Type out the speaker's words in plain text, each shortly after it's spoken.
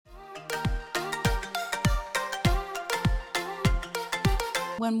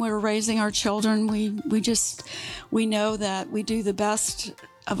When we're raising our children, we know that we do the best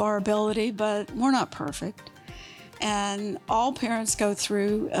of our ability, but we're not perfect. And all parents go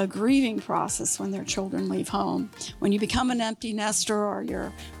through a grieving process when their children leave home. When you become an empty nester or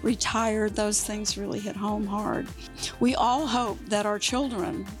you're retired, those things really hit home hard. We all hope that our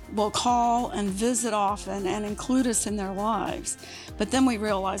children will call and visit often and include us in their lives. But then we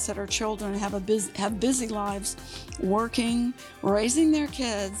realize that our children have busy lives, working, raising their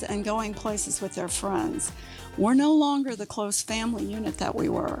kids, and going places with their friends. We're no longer the close family unit that we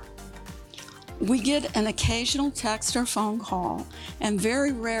were. We get an occasional text or phone call, and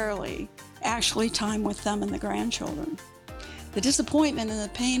very rarely actually time with them and the grandchildren. The disappointment and the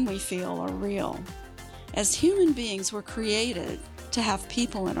pain we feel are real. As human beings, we're created to have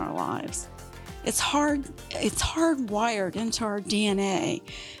people in our lives. It's hardwired into our DNA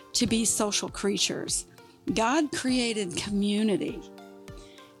to be social creatures. God created community.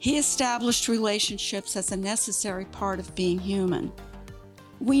 He established relationships as a necessary part of being human.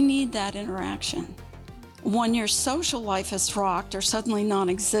 We need that interaction. When your social life is rocked or suddenly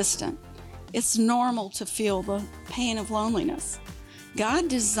non-existent, it's normal to feel the pain of loneliness. God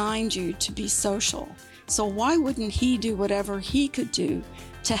designed you to be social, so why wouldn't He do whatever He could do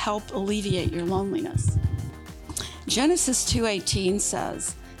to help alleviate your loneliness? Genesis 2:18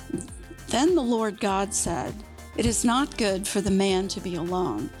 says, "Then the Lord God said, 'It is not good for the man to be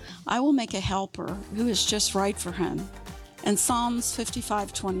alone. I will make a helper who is just right for him.'" And Psalms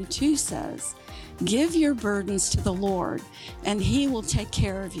 55:22 says, "Give your burdens to the Lord, and He will take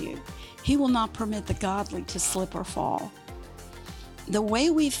care of you. He will not permit the godly to slip or fall." The way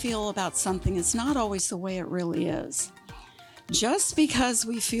we feel about something is not always the way it really is. Just because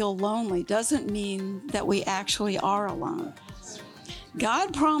we feel lonely doesn't mean that we actually are alone.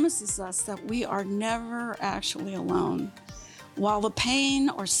 God promises us that we are never actually alone. While the pain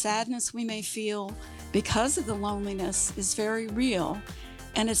or sadness we may feel because of the loneliness is very real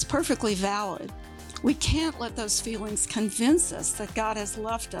and it's perfectly valid, we can't let those feelings convince us that God has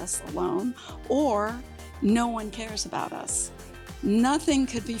left us alone or no one cares about us. Nothing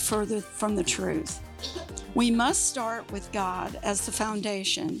could be further from the truth. We must start with God as the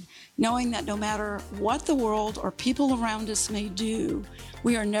foundation, knowing that no matter what the world or people around us may do,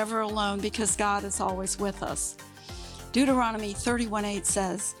 we are never alone because God is always with us. Deuteronomy 31:8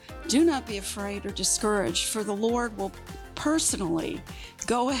 says, "Do not be afraid or discouraged, for the Lord will personally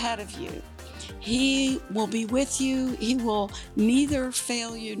go ahead of you. He will be with you. He will neither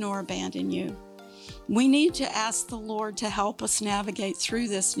fail you nor abandon you." We need to ask the Lord to help us navigate through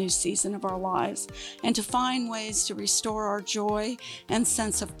this new season of our lives and to find ways to restore our joy and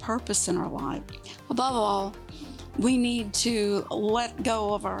sense of purpose in our life. Above all, we need to let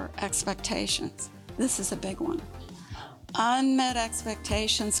go of our expectations. This is a big one. Unmet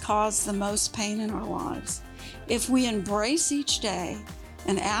expectations cause the most pain in our lives. If we embrace each day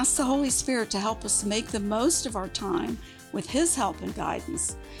and ask the Holy Spirit to help us make the most of our time with His help and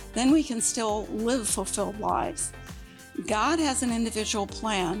guidance, then we can still live fulfilled lives. God has an individual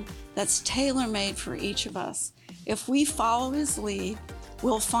plan that's tailor-made for each of us. If we follow His lead,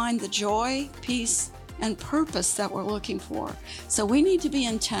 we'll find the joy, peace, and purpose that we're looking for. So we need to be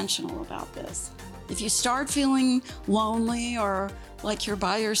intentional about this. If you start feeling lonely or like you're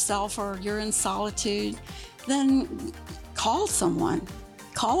by yourself or you're in solitude, then call someone,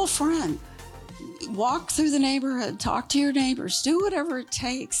 call a friend, walk through the neighborhood, talk to your neighbors, do whatever it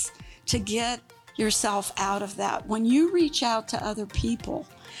takes to get yourself out of that. When you reach out to other people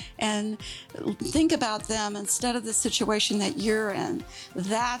and think about them instead of the situation that you're in,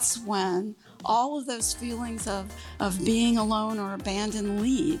 that's when all of those feelings of being alone or abandoned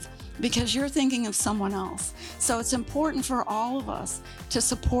leave, because you're thinking of someone else. So it's important for all of us to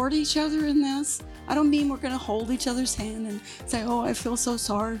support each other in this. I don't mean we're going to hold each other's hand and say, "Oh, I feel so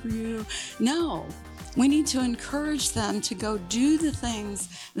sorry for you." No, we need to encourage them to go do the things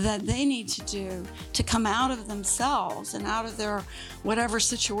that they need to do to come out of themselves and out of their whatever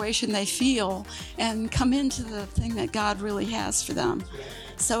situation they feel and come into the thing that God really has for them.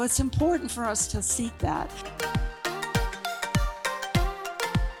 So it's important for us to seek that.